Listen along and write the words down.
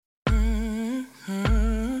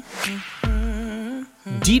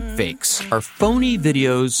Deepfakes are phony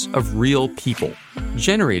videos of real people,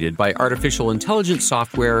 generated by artificial intelligence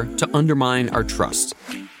software to undermine our trust.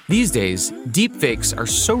 These days, deepfakes are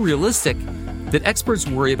so realistic that experts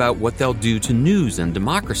worry about what they'll do to news and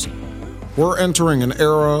democracy. We're entering an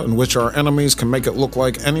era in which our enemies can make it look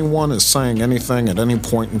like anyone is saying anything at any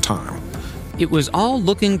point in time. It was all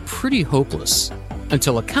looking pretty hopeless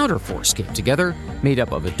until a counterforce came together made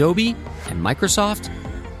up of Adobe and Microsoft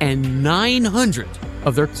and 900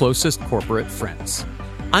 of their closest corporate friends.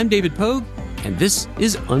 I'm David Pogue, and this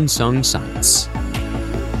is Unsung Science.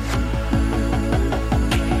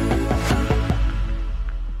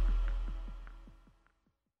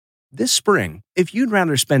 This spring, if you'd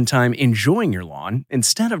rather spend time enjoying your lawn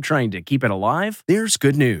instead of trying to keep it alive, there's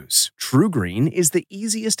good news. TruGreen is the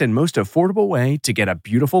easiest and most affordable way to get a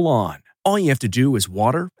beautiful lawn. All you have to do is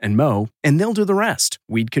water and mow, and they'll do the rest.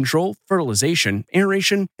 Weed control, fertilization,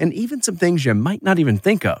 aeration, and even some things you might not even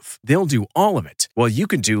think of. They'll do all of it, while you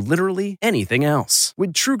can do literally anything else.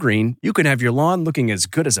 With TruGreen, you can have your lawn looking as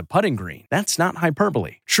good as a putting green. That's not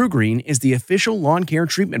hyperbole. TruGreen is the official lawn care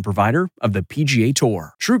treatment provider of the PGA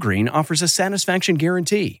Tour. TruGreen offers a satisfaction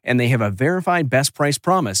guarantee, and they have a verified best price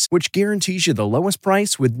promise, which guarantees you the lowest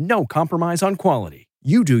price with no compromise on quality.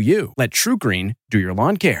 You do you. Let TruGreen do your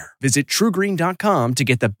lawn care. Visit TruGreen.com to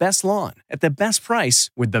get the best lawn at the best price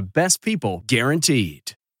with the best people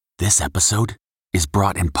guaranteed. This episode is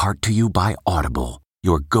brought in part to you by Audible,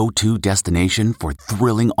 your go-to destination for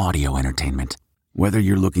thrilling audio entertainment. Whether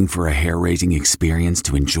you're looking for a hair-raising experience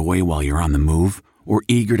to enjoy while you're on the move or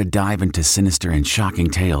eager to dive into sinister and shocking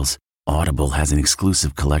tales, Audible has an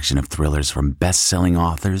exclusive collection of thrillers from best-selling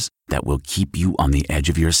authors that will keep you on the edge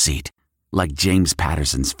of your seat. Like James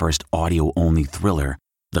Patterson's first audio-only thriller,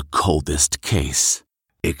 The Coldest Case.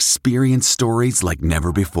 Experience stories like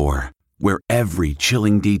never before, where every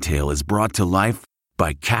chilling detail is brought to life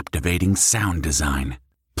by captivating sound design.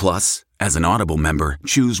 Plus, as an Audible member,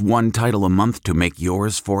 choose one title a month to make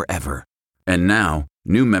yours forever. And now,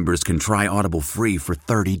 new members can try Audible free for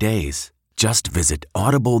 30 days. Just visit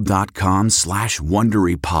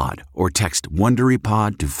audible.com/WonderyPod or text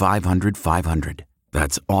WonderyPod to 500-500.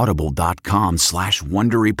 That's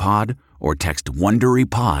audible.com/WonderyPod or text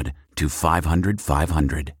WonderyPod to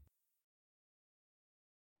 500-500.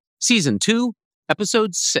 Season 2,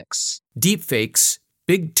 Episode 6, Deepfakes,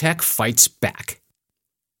 Big Tech Fights Back.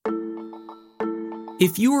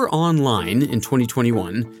 If you were online in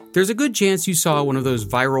 2021, there's a good chance you saw one of those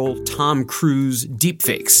viral Tom Cruise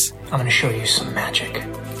deepfakes. I'm going to show you some magic.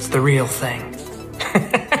 It's the real thing.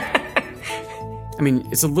 I mean,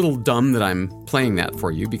 it's a little dumb that I'm playing that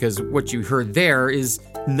for you because what you heard there is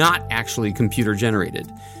not actually computer generated.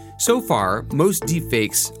 So far, most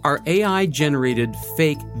deepfakes are AI-generated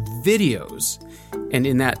fake videos. And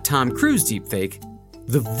in that Tom Cruise deepfake,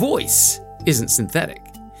 the voice isn't synthetic.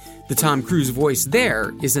 The Tom Cruise voice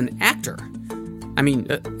there is an actor. I mean,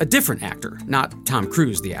 a different actor, not Tom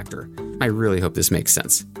Cruise, the actor. I really hope this makes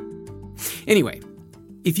sense. Anyway,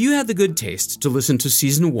 if you had the good taste to listen to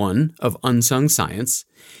Season 1 of Unsung Science,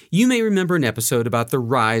 you may remember an episode about the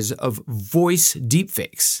rise of voice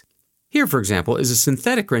deepfakes. Here, for example, is a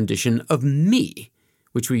synthetic rendition of me,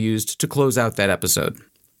 which we used to close out that episode.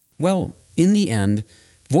 Well, in the end,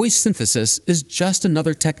 voice synthesis is just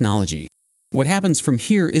another technology. What happens from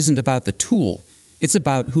here isn't about the tool, it's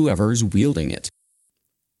about whoever's wielding it.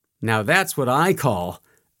 Now that's what I call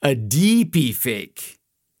a DP-fake.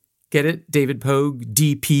 Get it? David Pogue,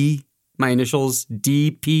 DP, my initials,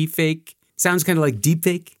 DP fake. Sounds kind of like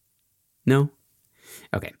deepfake? No?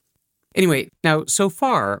 Okay. Anyway, now, so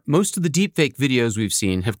far, most of the deepfake videos we've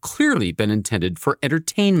seen have clearly been intended for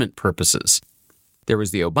entertainment purposes. There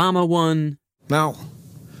was the Obama one. Now,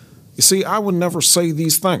 you see, I would never say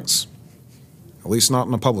these things. At least not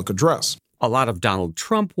in a public address. A lot of Donald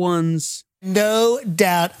Trump ones. No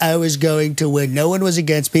doubt I was going to win. No one was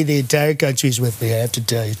against me. The entire country's with me, I have to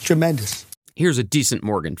tell you. It's tremendous. Here's a decent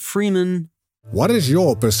Morgan Freeman. What is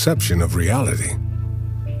your perception of reality?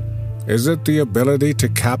 Is it the ability to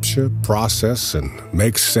capture, process, and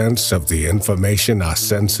make sense of the information our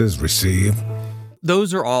senses receive?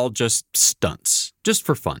 Those are all just stunts, just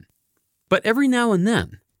for fun. But every now and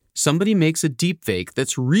then, somebody makes a deepfake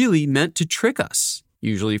that's really meant to trick us,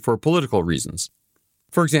 usually for political reasons.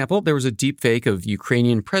 For example, there was a deepfake of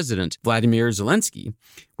Ukrainian President Vladimir Zelensky,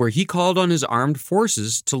 where he called on his armed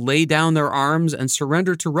forces to lay down their arms and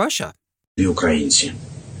surrender to Russia. Українці,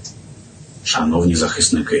 шановні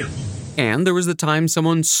захисники. And there was the time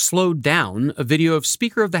someone slowed down a video of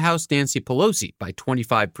Speaker of the House Nancy Pelosi by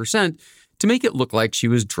 25% to make it look like she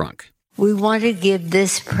was drunk. We want to give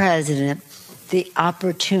this president the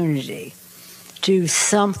opportunity to do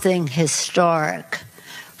something historic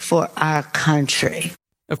for our country.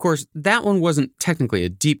 Of course, that one wasn't technically a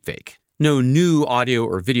deepfake. No new audio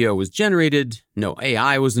or video was generated, no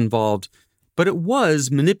AI was involved, but it was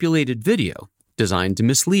manipulated video designed to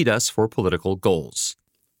mislead us for political goals.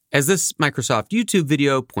 As this Microsoft YouTube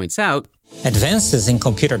video points out, advances in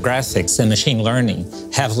computer graphics and machine learning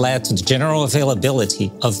have led to the general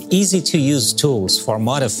availability of easy-to-use tools for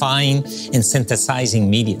modifying and synthesizing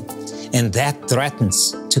media, and that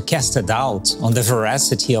threatens to cast a doubt on the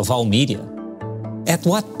veracity of all media. At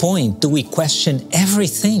what point do we question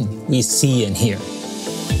everything we see and hear?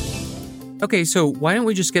 Okay, so why don't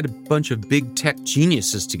we just get a bunch of big tech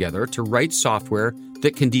geniuses together to write software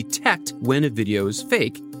that can detect when a video is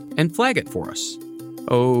fake and flag it for us?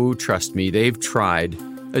 Oh, trust me, they've tried.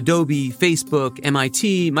 Adobe, Facebook,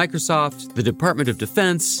 MIT, Microsoft, the Department of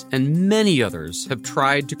Defense, and many others have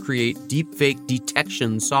tried to create deepfake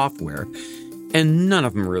detection software, and none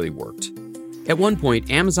of them really worked. At one point,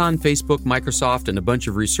 Amazon, Facebook, Microsoft, and a bunch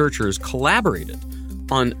of researchers collaborated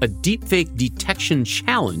on a deepfake detection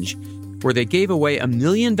challenge where they gave away $1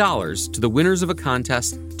 million to the winners of a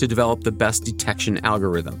contest to develop the best detection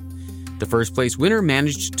algorithm. The first place winner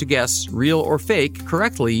managed to guess real or fake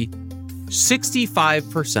correctly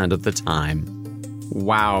 65% of the time.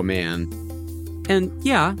 Wow, man. And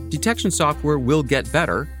yeah, detection software will get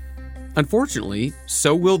better. Unfortunately,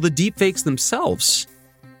 so will the deepfakes themselves.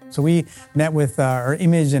 So we met with our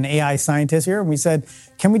image and AI scientists here, and we said,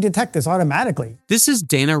 can we detect this automatically? This is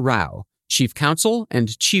Dana Rao, Chief Counsel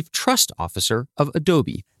and Chief Trust Officer of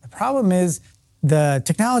Adobe. The problem is the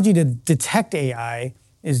technology to detect AI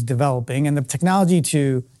is developing, and the technology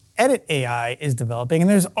to edit AI is developing, and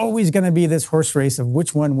there's always going to be this horse race of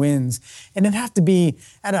which one wins, and it'd have to be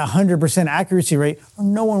at 100% accuracy rate, or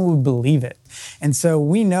no one would believe it. And so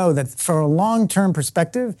we know that for a long-term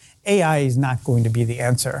perspective, AI is not going to be the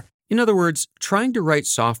answer. In other words, trying to write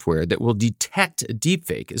software that will detect a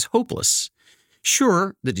deepfake is hopeless.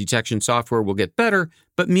 Sure, the detection software will get better,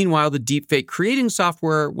 but meanwhile, the deepfake creating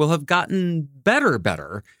software will have gotten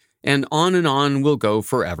better, and on will go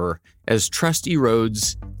forever as trust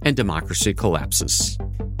erodes and democracy collapses.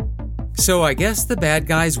 So I guess the bad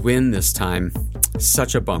guys win this time.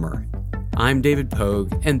 Such a bummer. I'm David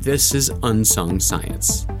Pogue, and this is Unsung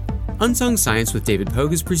Science. Unsung Science with David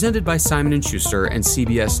Pogue is presented by Simon & Schuster and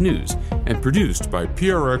CBS News, and produced by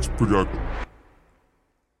PRX Production.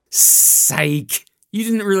 Psych! You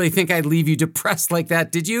didn't really think I'd leave you depressed like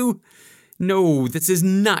that, did you? No, this is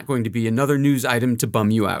not going to be another news item to bum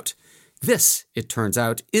you out. This, it turns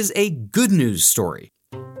out, is a good news story.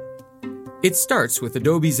 It starts with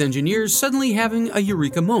Adobe's engineers suddenly having a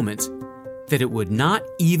eureka moment that it would not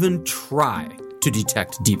even try to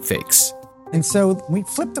detect deepfakes. And so we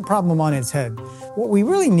flipped the problem on its head. What we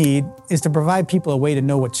really need is to provide people a way to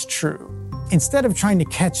know what's true, instead of trying to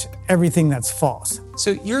catch everything that's false.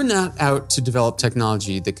 So you're not out to develop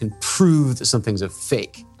technology that can prove that something's a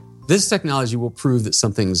fake. This technology will prove that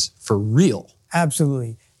something's for real.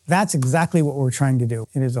 Absolutely. That's exactly what we're trying to do.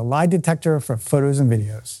 It is a lie detector for photos and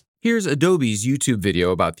videos. Here's Adobe's YouTube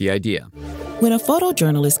video about the idea. When a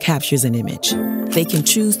photojournalist captures an image, they can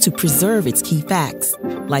choose to preserve its key facts,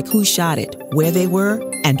 like who shot it, where they were,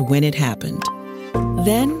 and when it happened.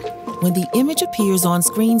 Then, when the image appears on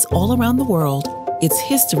screens all around the world, its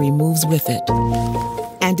history moves with it.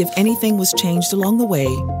 And if anything was changed along the way,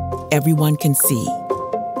 everyone can see.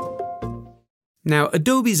 Now,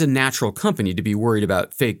 Adobe's a natural company to be worried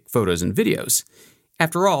about fake photos and videos.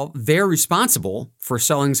 After all, they're responsible for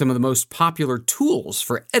selling some of the most popular tools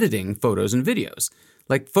for editing photos and videos,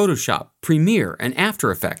 like Photoshop, Premiere, and After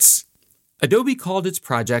Effects. Adobe called its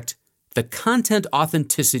project the Content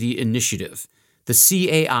Authenticity Initiative, the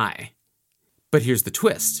CAI. But here's the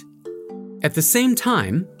twist. At the same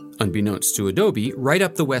time, unbeknownst to Adobe, right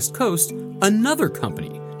up the West Coast, another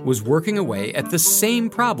company was working away at the same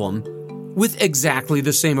problem with exactly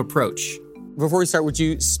the same approach. Before we start, would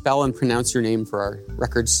you spell and pronounce your name for our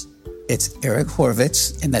records? It's Eric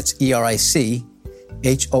Horvitz, and that's ERIC,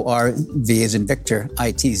 HORV as in Victor,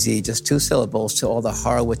 ITZ, just 2 syllables to all the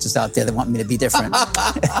Horowitzes out there that want me to be different.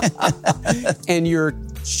 And you're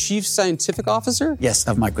Chief Scientific Officer? Yes,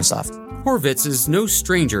 of Microsoft. Horvitz is no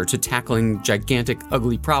stranger to tackling gigantic,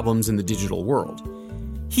 ugly problems in the digital world.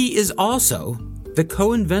 He is also the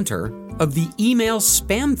co-inventor of the email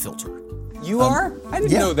spam filter. You are? I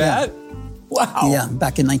didn't know that. Yeah. Wow. Yeah,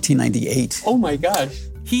 back in 1998. Oh my gosh.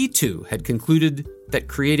 He too had concluded that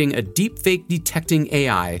creating a deepfake detecting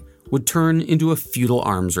AI would turn into a futile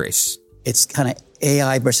arms race. It's kind of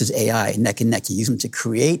AI versus AI, neck and neck. You use them to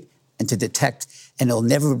create and to detect, and it'll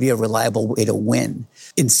never be a reliable way to win.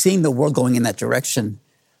 In seeing the world going in that direction,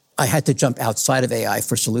 I had to jump outside of AI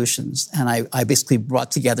for solutions. And I basically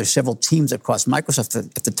brought together several teams across Microsoft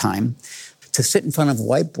at the time to sit in front of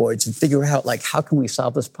whiteboards and figure out, like, how can we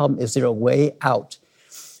solve this problem? Is there a way out?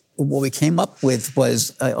 What we came up with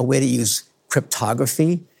was a way to use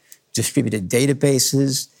cryptography, distributed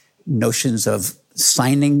databases, notions of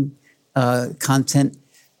signing content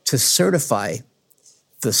to certify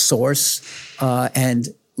the source and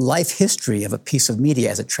life history of a piece of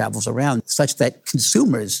media as it travels around, such that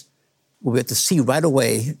consumers will be able to see right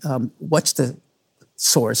away what's the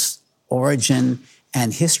source, origin,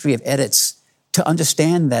 and history of edits, to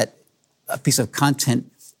understand that a piece of content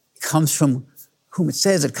comes from whom it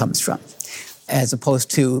says it comes from, as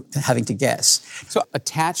opposed to having to guess. So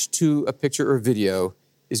attached to a picture or video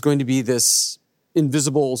is going to be this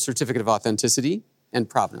invisible certificate of authenticity and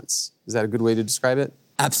provenance. Is that a good way to describe it?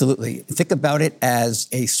 Absolutely. Think about it as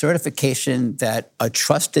a certification that a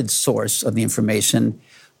trusted source of the information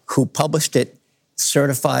who published it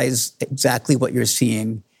certifies exactly what you're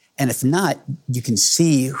seeing. And if not, you can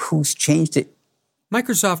see who's changed it.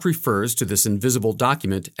 Microsoft refers to this invisible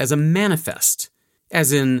document as a manifest,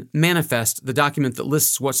 as in manifest, the document that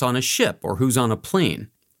lists what's on a ship or who's on a plane.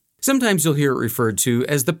 Sometimes you'll hear it referred to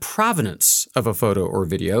as the provenance of a photo or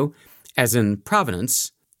video, as in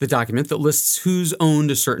provenance, the document that lists who's owned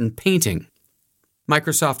a certain painting.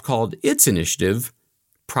 Microsoft called its initiative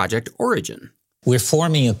Project Origin. We're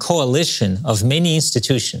forming a coalition of many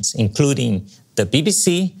institutions, including the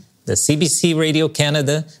BBC, the CBC Radio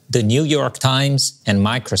Canada, the New York Times, and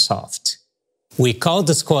Microsoft. We call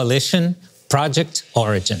this coalition Project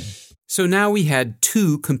Origin. So now we had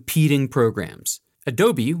two competing programs,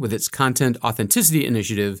 Adobe with its Content Authenticity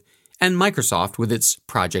Initiative and Microsoft with its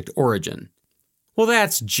Project Origin. Well,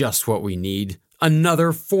 that's just what we need.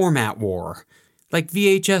 Another format war. Like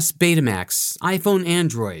VHS Betamax, iPhone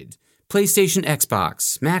Android, PlayStation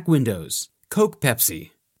Xbox, Mac Windows, Coke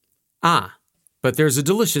Pepsi. But there's a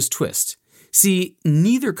delicious twist. See,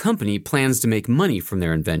 neither company plans to make money from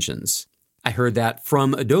their inventions. I heard that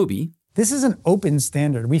from Adobe. This is an open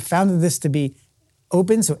standard. We founded this to be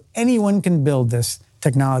open so anyone can build this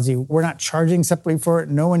technology. We're not charging separately for it.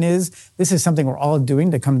 No one is. This is something we're all doing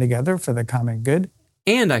to come together for the common good.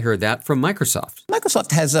 And I heard that from Microsoft.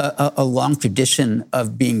 Microsoft has a long tradition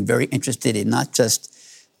of being very interested in not just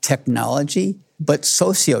technology, but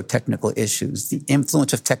socio-technical issues, the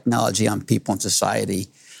influence of technology on people and society.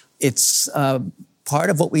 It's part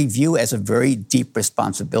of what we view as a very deep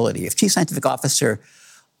responsibility. As Chief Scientific Officer,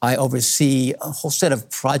 I oversee a whole set of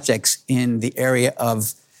projects in the area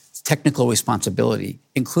of technical responsibility,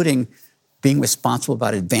 including being responsible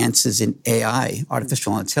about advances in AI,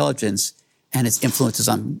 artificial intelligence, and its influences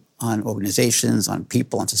on organizations, on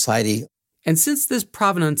people, on society. And since this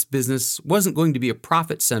provenance business wasn't going to be a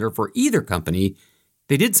profit center for either company,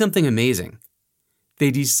 they did something amazing.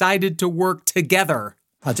 They decided to work together.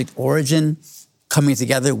 Project Origin, coming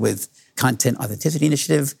together with Content Authenticity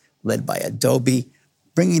Initiative, led by Adobe,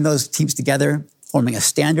 bringing those teams together, forming a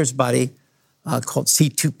standards body called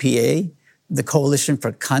C2PA, the Coalition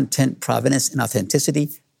for Content Provenance and Authenticity,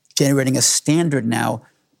 generating a standard now,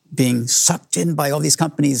 being sucked in by all these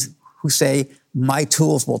companies who say, my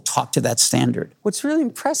tools will talk to that standard. What's really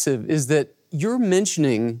impressive is that you're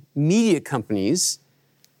mentioning media companies,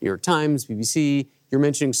 New York Times, BBC, you're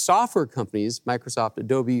mentioning software companies, Microsoft,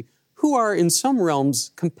 Adobe, who are in some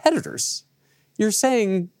realms competitors. You're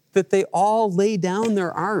saying that they all lay down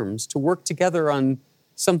their arms to work together on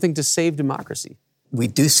something to save democracy. We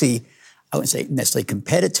do see, I wouldn't say necessarily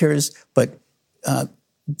competitors, but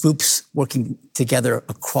groups working together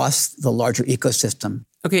across the larger ecosystem.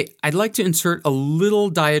 Okay, I'd like to insert a little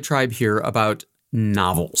diatribe here about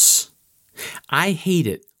novels. I hate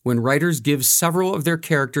it when writers give several of their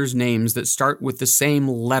characters names that start with the same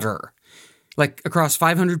letter. Like across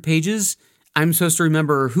 500 pages, I'm supposed to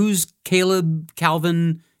remember who's Caleb,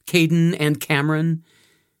 Calvin, Caden, and Cameron.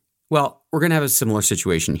 Well, we're going to have a similar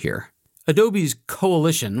situation here. Adobe's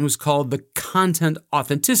coalition was called the Content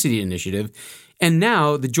Authenticity Initiative, and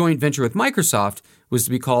now the joint venture with Microsoft was to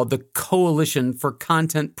be called the Coalition for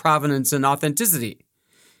Content Provenance and Authenticity.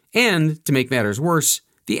 And, to make matters worse,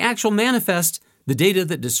 the actual manifest, the data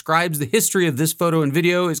that describes the history of this photo and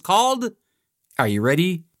video, is called, are you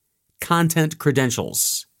ready? Content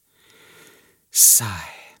Credentials.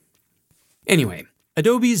 Sigh. Anyway,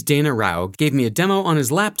 Adobe's Dana Rao gave me a demo on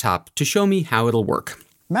his laptop to show me how it'll work.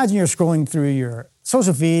 Imagine you're scrolling through your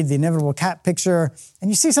social feed, the inevitable cat picture, and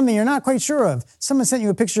you see something you're not quite sure of. Someone sent you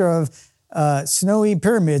a picture of snowy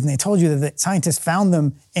pyramids, and they told you that the scientists found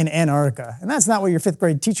them in Antarctica. And that's not what your fifth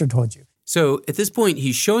grade teacher told you. So at this point,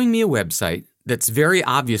 he's showing me a website that's very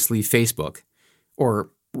obviously Facebook, or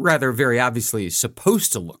rather very obviously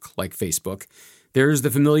supposed to look like Facebook. There's the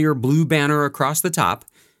familiar blue banner across the top,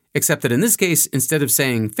 except that in this case, instead of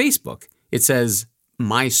saying Facebook, it says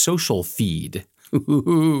My Social Feed.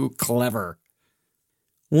 Ooh, clever.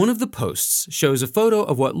 One of the posts shows a photo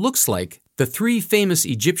of what looks like the 3 famous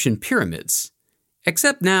Egyptian pyramids,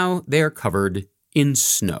 except now they are covered in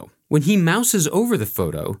snow. When he mouses over the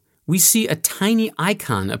photo, we see a tiny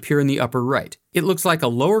icon appear in the upper right. It looks like a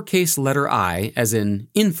lowercase letter I, as in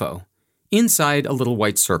info, inside a little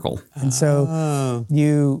white circle. And so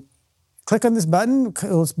you click on this button,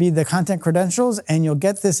 it'll be the content credentials, and you'll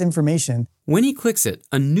get this information. When he clicks it,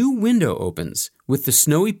 a new window opens with the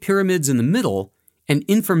snowy pyramids in the middle and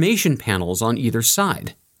information panels on either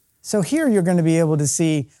side. So here you're going to be able to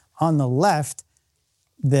see on the left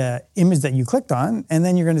the image that you clicked on, and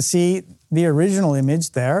then you're going to see the original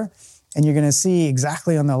image there, and you're going to see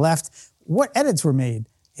exactly on the left what edits were made.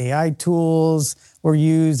 AI tools were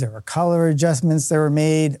used, there were color adjustments that were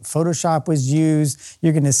made, Photoshop was used.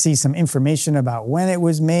 You're going to see some information about when it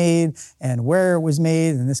was made and where it was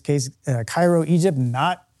made. In this case, Cairo, Egypt,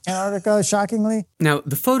 not Antarctica, shockingly. Now,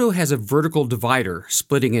 the photo has a vertical divider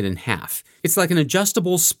splitting it in half. It's like an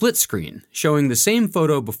adjustable split screen, showing the same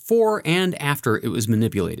photo before and after it was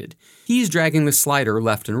manipulated. He's dragging the slider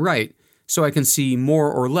left and right, so I can see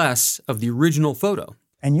more or less of the original photo.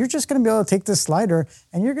 And you're just going to be able to take this slider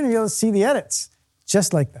and you're going to be able to see the edits,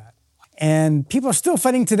 just like that. And people are still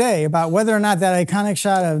fighting today about whether or not that iconic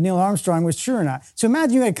shot of Neil Armstrong was true or not. So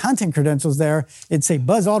imagine you had content credentials there. It'd say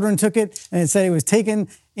Buzz Aldrin took it, and it said it was taken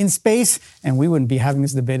in space, and we wouldn't be having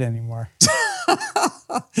this debate anymore.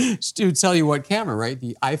 To tell you what camera, right?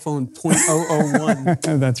 The iPhone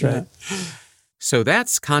 .001. That's right. Yeah. So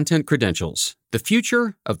that's content credentials, the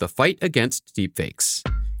future of the fight against deepfakes.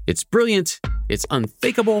 It's brilliant, it's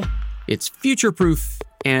unfakeable, it's future-proof,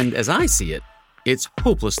 and as I see it, it's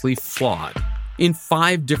hopelessly flawed in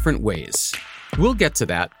 5 different ways. We'll get to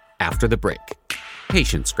that after the break.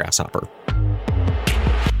 Patience, Grasshopper.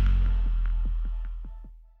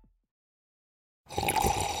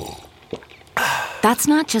 That's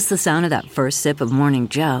not just the sound of that first sip of Morning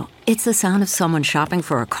Joe. It's the sound of someone shopping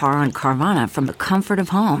for a car on Carvana from the comfort of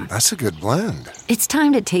home. That's a good blend. It's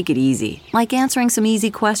time to take it easy, like answering some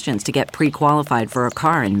easy questions to get pre-qualified for a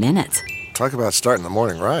car in minutes. Talk about starting the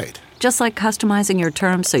morning right. Just like customizing your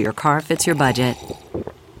terms so your car fits your budget.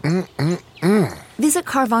 Visit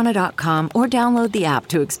Carvana.com or download the app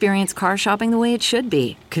to experience car shopping the way it should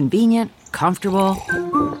be. Convenient, comfortable.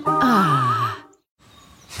 Ah.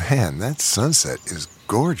 Man, that sunset is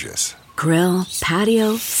gorgeous. Grill,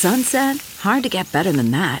 patio, sunset. Hard to get better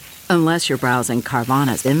than that. Unless you're browsing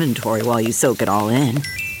Carvana's inventory while you soak it all in.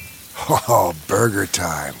 Oh, burger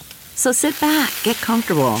time. So sit back, get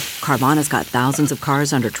comfortable. Carvana's got thousands of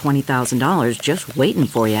cars under $20,000 just waiting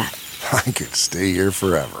for you. I could stay here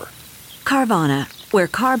forever. Carvana, where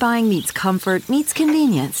car buying meets comfort meets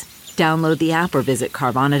convenience. Download the app or visit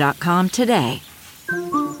Carvana.com today.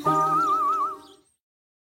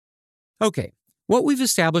 Okay, what we've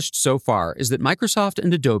established so far is that Microsoft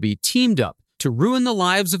and Adobe teamed up to ruin the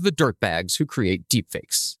lives of the dirtbags who create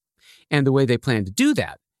deepfakes. And the way they plan to do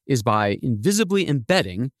that is by invisibly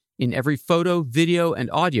embedding in every photo, video,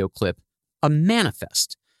 and audio clip a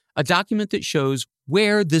manifest, a document that shows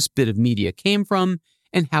where this bit of media came from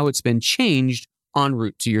and how it's been changed en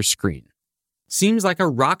route to your screen. Seems like a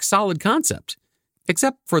rock-solid concept,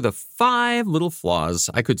 except for the 5 little flaws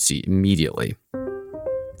I could see immediately.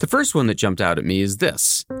 The first one that jumped out at me is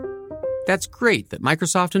this. That's great that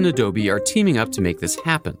Microsoft and Adobe are teaming up to make this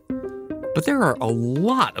happen. But there are a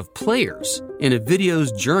lot of players in a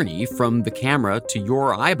video's journey from the camera to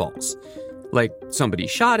your eyeballs. Like somebody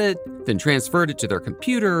shot it, then transferred it to their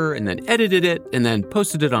computer, and then edited it, and then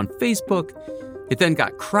posted it on Facebook. It then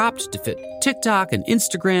got cropped to fit TikTok and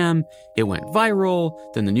Instagram. It went viral.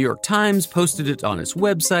 Then the New York Times posted it on its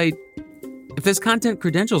website. If this content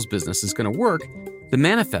credentials business is going to work, the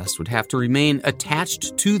manifest would have to remain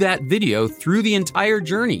attached to that video through the entire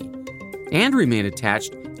journey and remain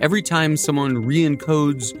attached every time someone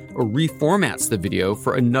re-encodes or reformats the video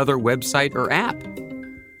for another website or app.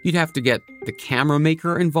 You'd have to get the camera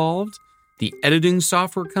maker involved, the editing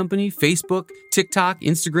software company, Facebook, TikTok,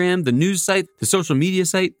 Instagram, the news site, the social media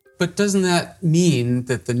site. But doesn't that mean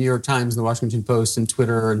that the New York Times, the Washington Post, and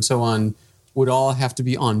Twitter and so on would all have to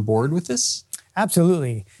be on board with this?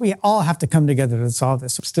 Absolutely. We all have to come together to solve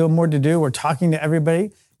this. Still more to do. We're talking to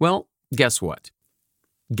everybody. Well, guess what?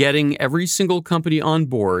 Getting every single company on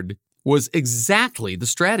board was exactly the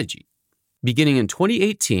strategy. Beginning in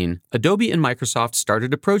 2018, Adobe and Microsoft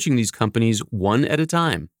started approaching these companies one at a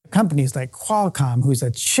time. Companies like Qualcomm, who's a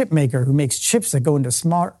chip maker who makes chips that go into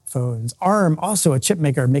smartphones. ARM, also a chip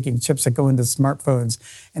maker making chips that go into smartphones.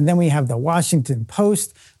 And then we have the Washington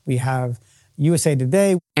Post, we have USA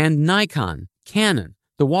Today. And Nikon, Canon,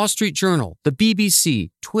 the Wall Street Journal, the BBC,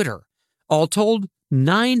 Twitter. All told,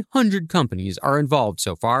 900 companies are involved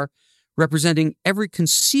so far, representing every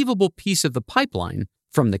conceivable piece of the pipeline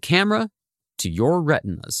from the camera to your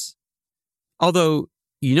retinas. Although,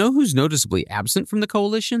 you know who's noticeably absent from the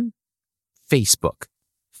coalition? Facebook.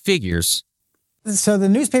 Figures. So the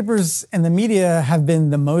newspapers and the media have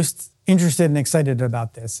been the most interested and excited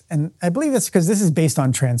about this. And I believe that's because this is based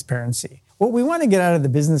on transparency. What we want to get out of the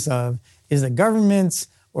business of is the governments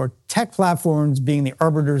or tech platforms being the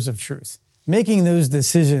arbiters of truth, making those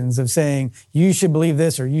decisions of saying, you should believe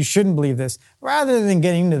this or you shouldn't believe this, rather than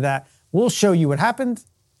getting into that, we'll show you what happened,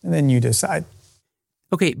 and then you decide.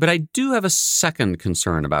 Okay, but I do have a second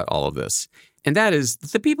concern about all of this, and that is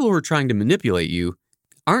that the people who are trying to manipulate you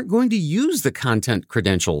aren't going to use the content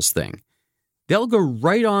credentials thing. They'll go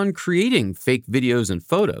right on creating fake videos and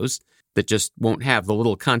photos that just won't have the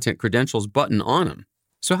little content credentials button on them.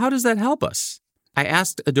 So how does that help us? I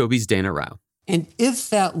asked Adobe's Dana Rao. And if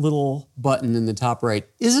that little button in the top right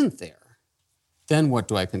isn't there, then what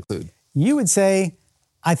do I conclude? You would say,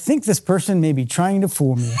 I think this person may be trying to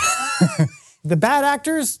fool me. The bad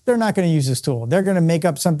actors, they're not going to use this tool. They're going to make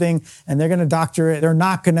up something and they're going to doctor it. They're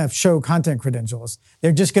not going to show content credentials.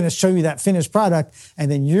 They're just going to show you that finished product,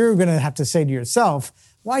 and then you're going to have to say to yourself,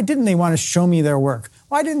 why didn't they want to show me their work?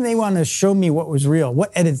 Why didn't they want to show me what was real,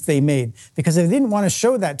 what edits they made? Because if they didn't want to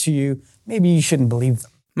show that to you, maybe you shouldn't believe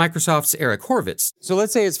them. Microsoft's Eric Horvitz. So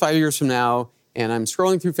let's say it's 5 years from now, and I'm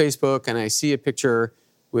scrolling through Facebook, and I see a picture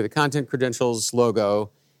with a content credentials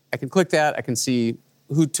logo. I can click that. I can see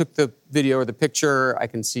who took the video or the picture. I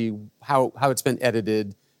can see how it's been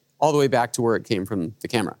edited all the way back to where it came from the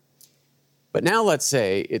camera. But now let's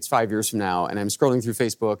say it's 5 years from now, and I'm scrolling through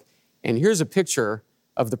Facebook, and here's a picture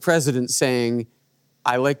of the president saying,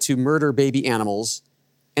 I like to murder baby animals,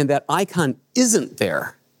 and that icon isn't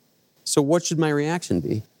there. So what should my reaction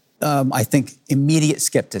be? I think immediate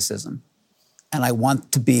skepticism. And I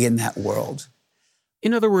want to be in that world.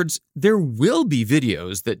 In other words, there will be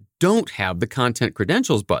videos that don't have the content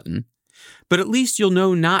credentials button, but at least you'll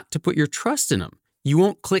know not to put your trust in them. You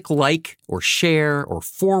won't click like or share or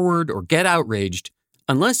forward or get outraged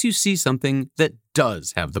unless you see something that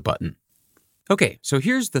does have the button. Okay, so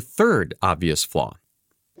here's the third obvious flaw.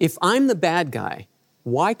 If I'm the bad guy,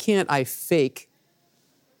 why can't I fake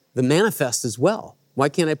the manifest as well? Why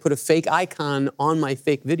can't I put a fake icon on my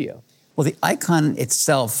fake video? Well, the icon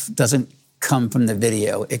itself doesn't come from the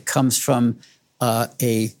video. It comes from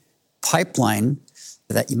a pipeline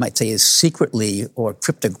that you might say is secretly or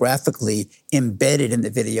cryptographically embedded in the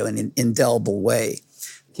video in an indelible way.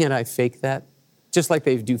 Can't I fake that? Just like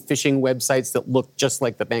they do phishing websites that look just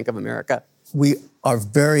like the Bank of America? We are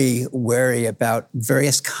very wary about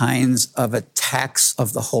various kinds of attacks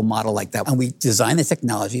of the whole model like that. And we design the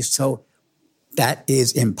technology so that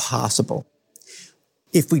is impossible.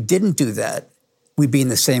 If we didn't do that, we'd be in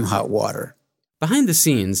the same hot water. Behind the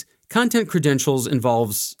scenes, content credentials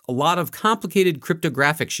involves a lot of complicated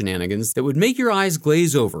cryptographic shenanigans that would make your eyes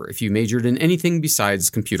glaze over if you majored in anything besides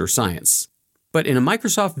computer science. But in a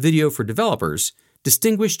Microsoft video for developers,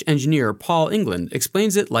 distinguished engineer Paul England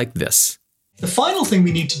explains it like this. The final thing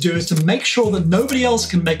we need to do is to make sure that nobody else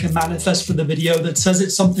can make a manifest for the video that says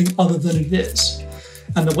it's something other than it is.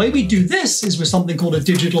 And the way we do this is with something called a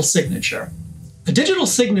digital signature. A digital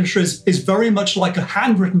signature is very much like a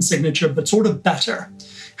handwritten signature, but sort of better.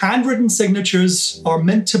 Handwritten signatures are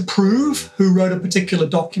meant to prove who wrote a particular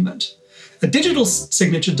document. A digital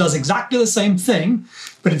signature does exactly the same thing,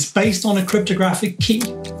 but it's based on a cryptographic key.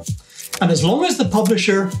 And as long as the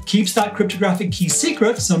publisher keeps that cryptographic key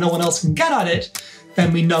secret so no one else can get at it,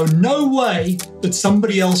 then we know no way that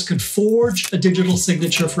somebody else could forge a digital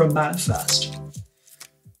signature for a manifest.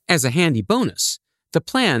 As a handy bonus, the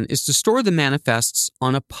plan is to store the manifests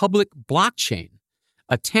on a public blockchain,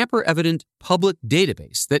 a tamper-evident public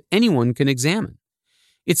database that anyone can examine.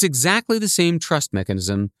 It's exactly the same trust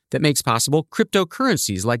mechanism that makes possible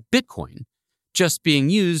cryptocurrencies like Bitcoin, just being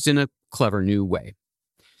used in a clever new way.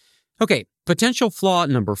 Okay, potential flaw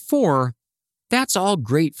number 4, that's all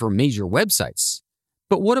great for major websites.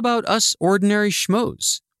 But what about us ordinary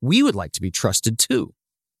schmoes? We would like to be trusted too.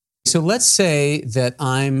 So let's say that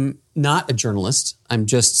I'm not a journalist. I'm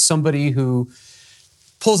just somebody who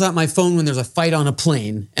pulls out my phone when there's a fight on a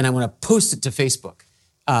plane and I want to post it to Facebook.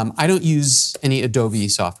 I don't use any Adobe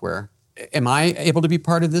software. Am I able to be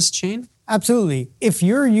part of this chain? Absolutely. If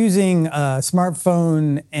you're using a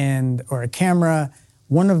smartphone or a camera,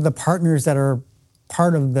 one of the partners that are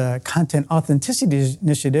part of the Content Authenticity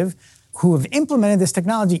Initiative who have implemented this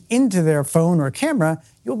technology into their phone or camera,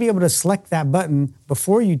 you'll be able to select that button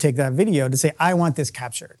before you take that video to say, I want this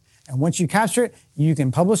captured. And once you capture it, you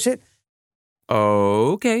can publish it.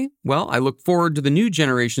 Okay. Well, I look forward to the new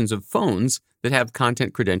generations of phones that have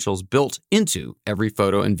content credentials built into every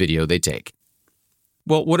photo and video they take.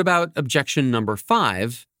 Well, what about objection number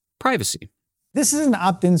 5, privacy? This is an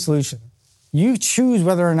opt-in solution. You choose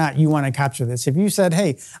whether or not you want to capture this. If you said,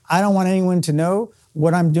 hey, I don't want anyone to know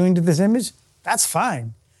what I'm doing to this image, that's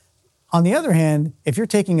fine. On the other hand, if you're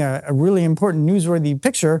taking a really important newsworthy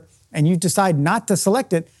picture and you decide not to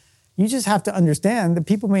select it, you just have to understand that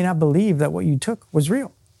people may not believe that what you took was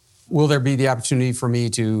real. Will there be the opportunity for me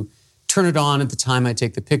to turn it on at the time I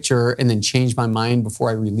take the picture and then change my mind before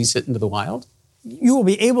I release it into the wild? You will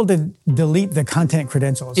be able to delete the content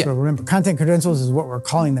credentials. Yeah. So remember, content credentials is what we're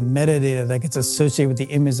calling the metadata that gets associated with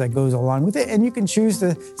the image that goes along with it. And you can choose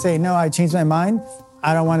to say, no, I changed my mind.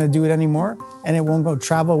 I don't want to do it anymore. And it won't go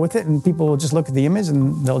travel with it. And people will just look at the image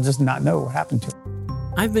and they'll just not know what happened to it.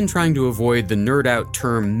 I've been trying to avoid the nerd out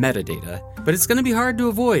term metadata, but it's going to be hard to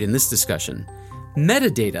avoid in this discussion.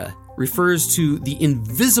 Metadata refers to the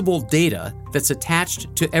invisible data that's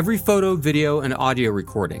attached to every photo, video, and audio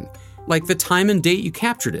recording, like the time and date you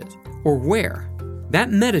captured it, or where. That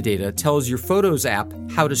metadata tells your Photos app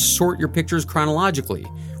how to sort your pictures chronologically,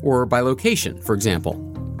 or by location, for example.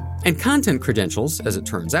 And content credentials, as it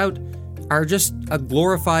turns out, are just a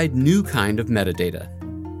glorified new kind of metadata.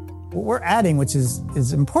 What we're adding, which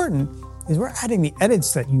is important, is we're adding the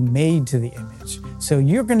edits that you made to the image. So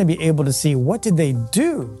you're going to be able to see what did they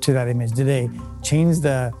do to that image. Did they change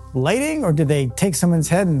the lighting or did they take someone's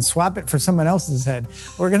head and swap it for someone else's head?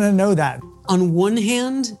 We're going to know that. On one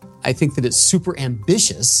hand, I think that it's super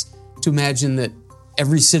ambitious to imagine that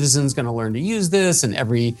every citizen's going to learn to use this and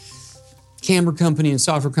every camera company and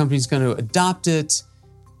software company is going to adopt it.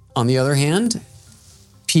 On the other hand,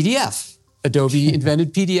 PDF. Adobe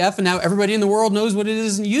invented PDF, and now everybody in the world knows what it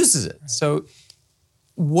is and uses it. So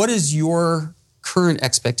what is your current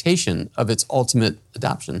expectation of its ultimate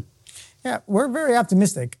adoption? Yeah, we're very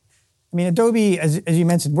optimistic. I mean, Adobe, as you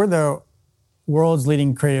mentioned, we're the world's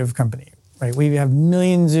leading creative company, right? We have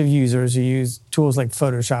millions of users who use tools like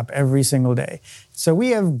Photoshop every single day. So we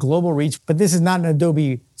have global reach, but this is not an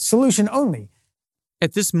Adobe solution only.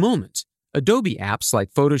 At this moment, Adobe apps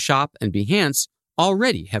like Photoshop and Behance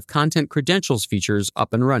already have content credentials features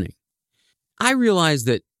up and running. I realize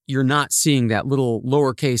that you're not seeing that little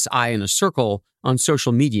lowercase I in a circle on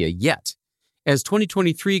social media yet. As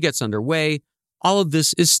 2023 gets underway, all of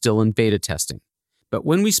this is still in beta testing. But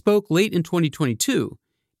when we spoke late in 2022,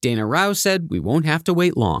 Dana Rao said we won't have to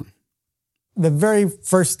wait long. The very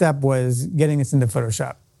first step was getting this into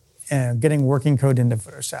Photoshop and getting working code into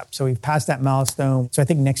Photoshop. So we've passed that milestone. So I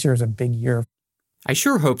think next year is a big year. I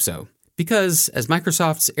sure hope so. Because, as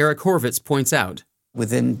Microsoft's Eric Horvitz points out,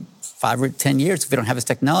 within 5 or 10 years, if we don't have this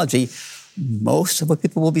technology, most of what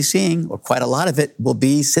people will be seeing, or quite a lot of it, will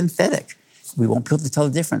be synthetic. We won't be able to tell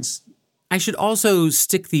the difference. I should also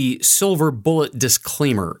stick the silver bullet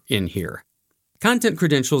disclaimer in here. Content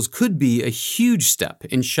credentials could be a huge step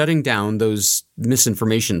in shutting down those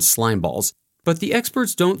misinformation slimeballs, but the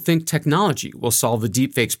experts don't think technology will solve the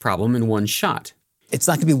deepfakes problem in one shot. It's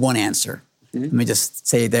not going to be one answer. Let me just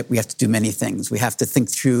say that we have to do many things. We have to think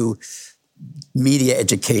through media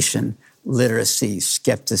education, literacy,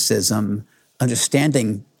 skepticism,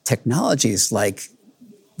 understanding technologies like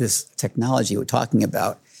this technology we're talking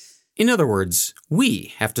about. In other words,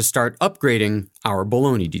 we have to start upgrading our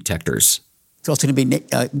baloney detectors. It's also going to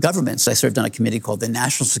be governments. I served on a committee called the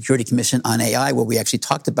National Security Commission on AI, where we actually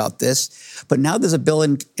talked about this. But now there's a bill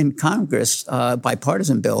in Congress,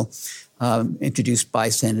 bipartisan bill, introduced by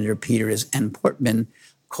Senator Peters and Portman,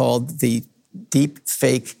 called the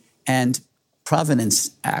Deepfake and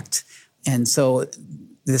Provenance Act. And so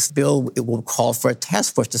this bill, it will call for a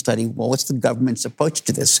task force to study, well, what's the government's approach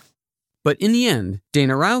to this? But in the end,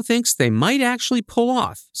 Dana Rao thinks they might actually pull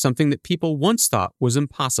off something that people once thought was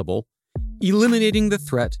impossible, eliminating the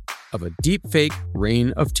threat of a deepfake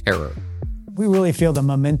reign of terror. We really feel the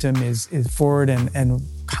momentum is forward and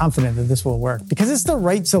confident that this will work because it's the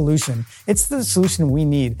right solution. It's the solution we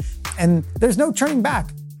need. And there's no turning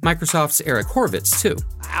back. Microsoft's Eric Horvitz, too.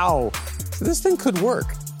 Ow. So this thing could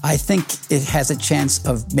work. I think it has a chance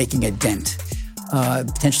of making a dent,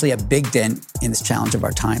 potentially a big dent in this challenge of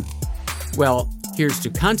our time. Well, here's to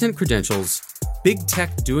content credentials, big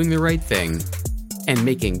tech doing the right thing, and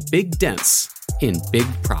making big dents in big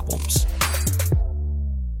problems.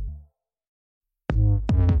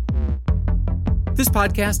 This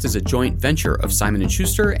podcast is a joint venture of Simon &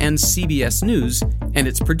 Schuster and CBS News, and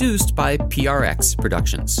it's produced by PRX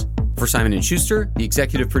Productions. For Simon & Schuster, the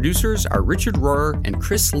executive producers are Richard Rohrer and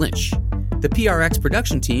Chris Lynch. The PRX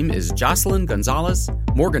production team is Jocelyn Gonzalez,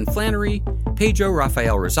 Morgan Flannery, Pedro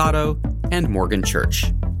Rafael Rosado, and Morgan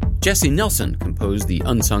Church. Jesse Nelson composed the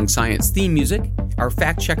Unsung Science theme music. Our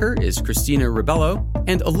fact-checker is Christina Ribello,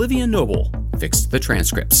 and Olivia Noble fixed the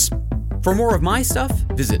transcripts. For more of my stuff,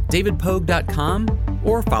 visit davidpogue.com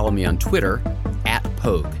or follow me on Twitter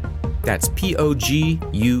 @Pogue. That's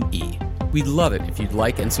P-O-G-U-E. We'd love it if you'd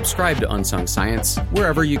like and subscribe to Unsung Science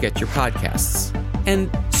wherever you get your podcasts.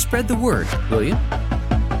 And spread the word, will you?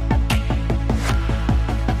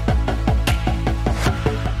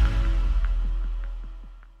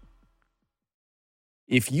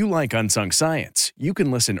 If you like Unsung Science, you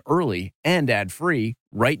can listen early and ad-free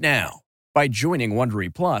right now by joining Wondery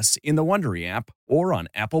Plus in the Wondery app or on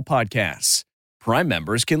Apple Podcasts. Prime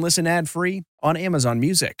members can listen ad-free on Amazon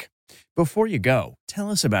Music. Before you go, tell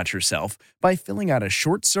us about yourself by filling out a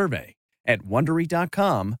short survey at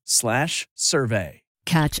Wondery.com/survey.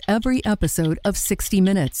 Catch every episode of 60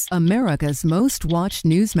 Minutes, America's most watched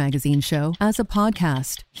news magazine show, as a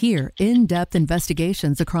podcast. Hear in-depth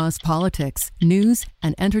investigations across politics, news,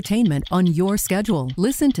 and entertainment on your schedule.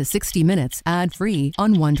 Listen to 60 Minutes ad-free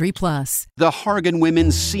on Wondery Plus. The Hargan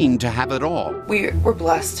women seemed to have it all. We were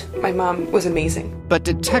blessed. My mom was amazing. But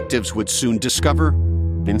detectives would soon discover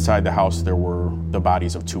inside the house there were the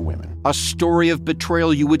bodies of 2 women. A story of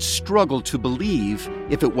betrayal you would struggle to believe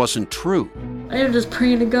if it wasn't true. I am just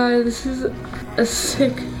praying to God, this is a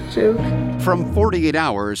sick joke. From 48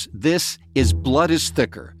 Hours, this is Blood is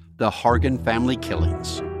Thicker, the Hargan Family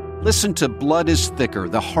Killings. Listen to Blood is Thicker,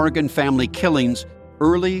 the Hargan Family Killings,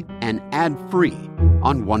 early and ad-free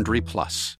on Wondery Plus.